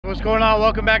what's going on?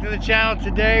 Welcome back to the channel.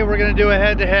 Today we're going to do a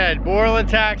head-to-head Borla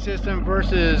ATAK system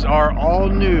versus our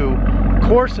all-new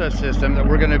Corsa system that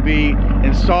we're going to be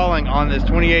installing on this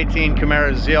 2018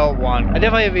 Camaro ZL1. I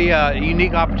definitely have a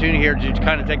unique opportunity here to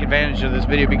kind of take advantage of this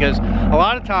video because a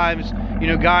lot of times, you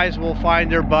know, guys will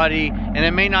find their buddy and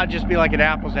it may not just be like an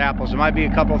apples to apples. It might be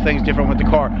a couple of things different with the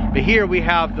car. But here we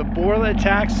have the Borla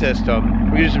ATAK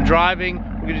system. We're going to do some driving,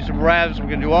 we're going to do some revs, we're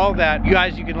going to do all of that. You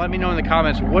guys, you can let me know in the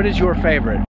comments, what is your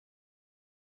favorite?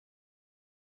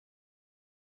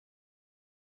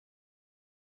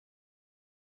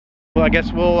 Well, I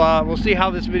guess we'll see how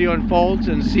this video unfolds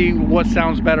and see what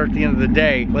sounds better at the end of the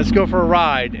day. Let's go for a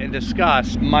ride and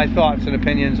discuss my thoughts and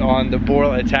opinions on the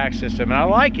Borla ATAK system. And I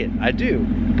like it, I do.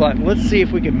 But let's see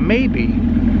if we can maybe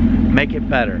make it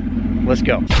better. Let's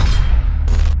go.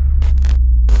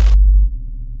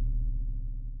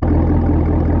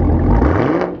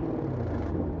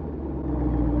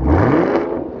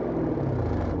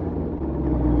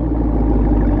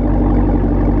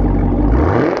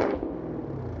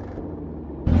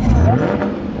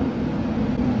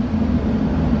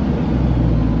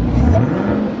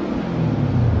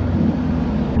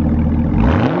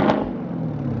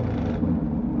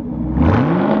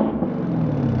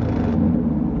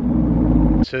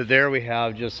 So there we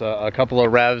have just a couple of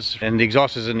revs and the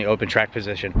exhaust is in the open track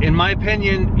position. In my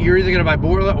opinion, you're either gonna buy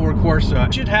Borla or Corsa.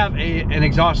 It should have an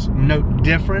exhaust note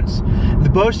difference.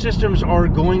 Both systems are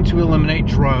going to eliminate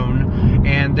drone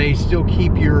and they still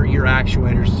keep your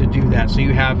actuators to do that. So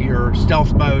you have your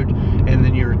stealth mode and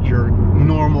then your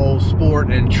normal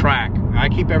sport and track. I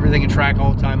keep everything in track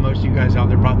all the time. Most of you guys out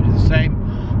there probably do the same.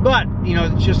 But, you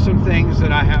know, it's just some things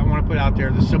that I want to put out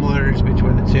there, the similarities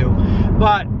between the two.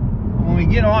 But when we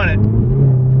get on it,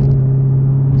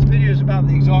 this video is about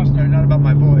the exhaust note, not about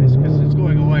my voice, because it's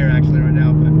going away actually right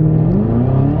now. But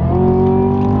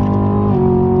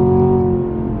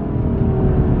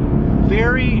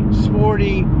very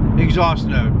sporty exhaust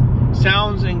note.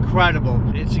 Sounds incredible.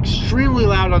 It's extremely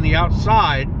loud on the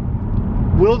outside.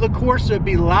 Will the Corsa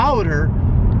be louder?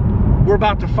 We're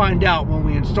about to find out when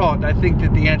we install it. I think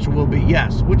that the answer will be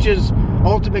yes, which is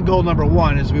ultimate goal number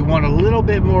one, is we want a little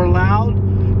bit more loud,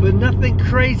 but nothing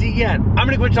crazy yet. I'm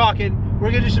gonna quit talking.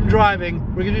 We're gonna do some driving.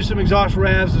 We're gonna do some exhaust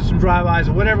revs and some drive-bys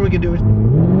and whatever we can do.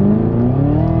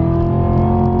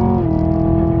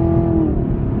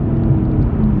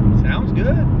 Sounds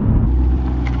good.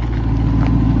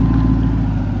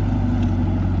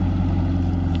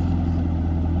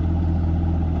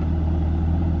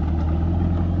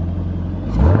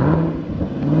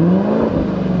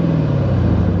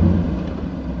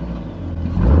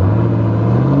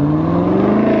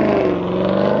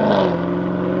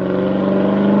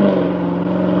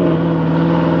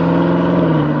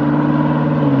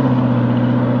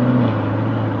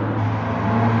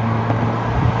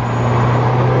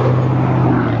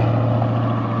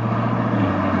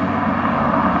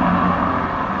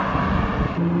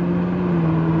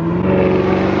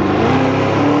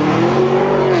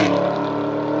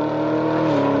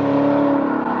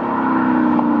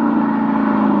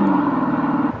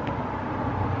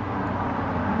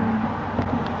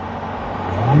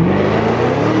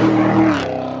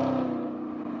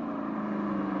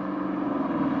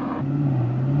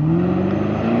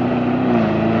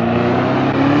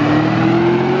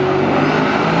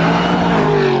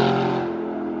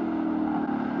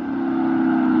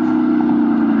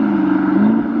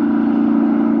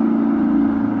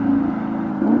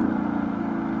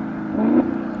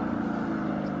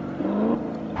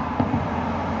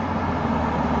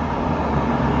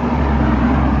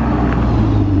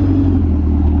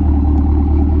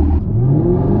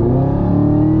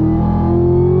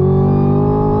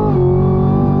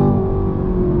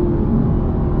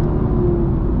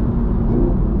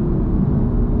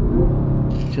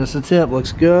 Just a tip,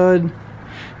 looks good.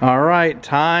 All right,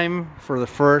 time for the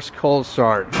first cold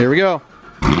start. Here we go.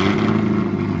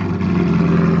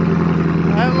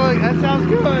 That sounds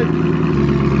good.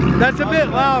 That's a bit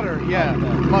louder. Yeah,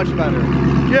 much better.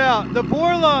 Yeah, the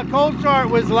Borla cold start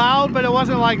was loud, but it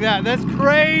wasn't like that. That's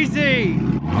crazy.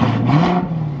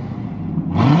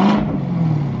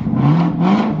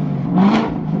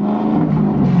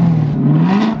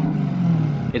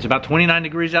 It's about 29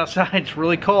 degrees outside, it's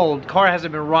really cold. Car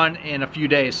hasn't been run in a few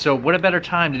days, so what a better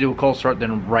time to do a cold start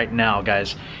than right now,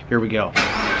 guys. Here we go. Gosh,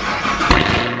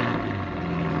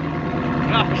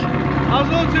 I was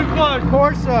a little too close.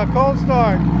 Corsa, cold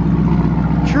start.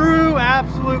 True,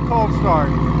 absolute cold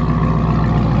start.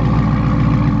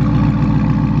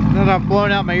 Then I've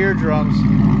blown out my eardrums.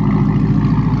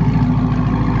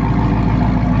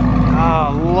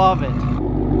 Oh, love it.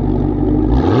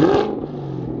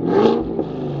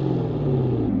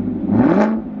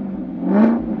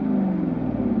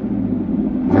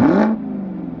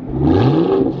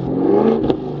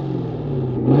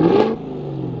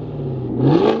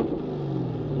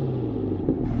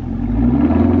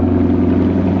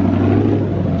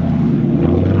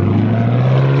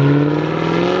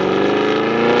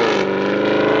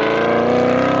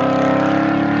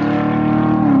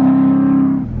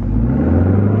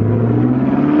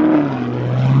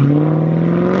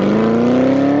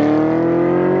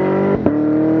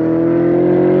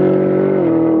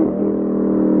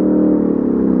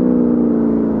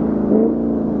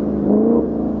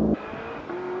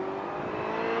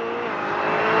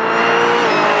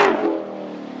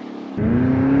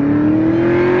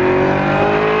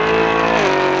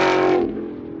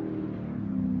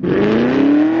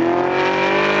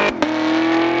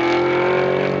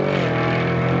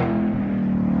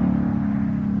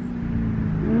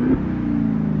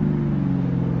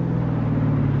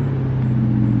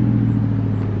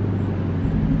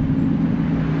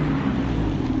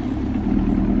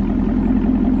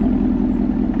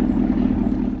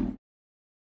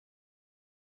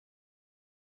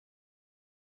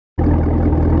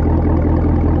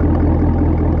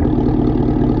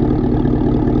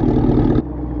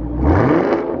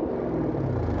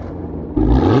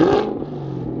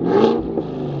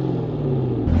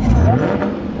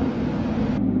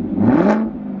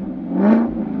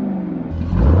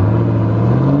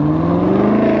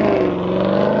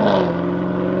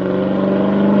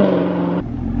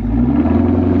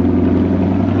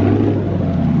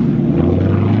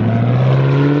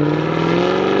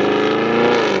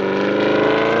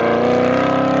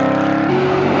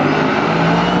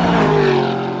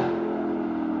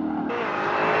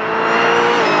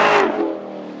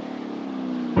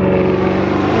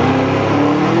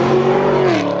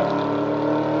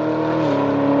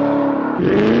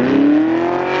 Bye.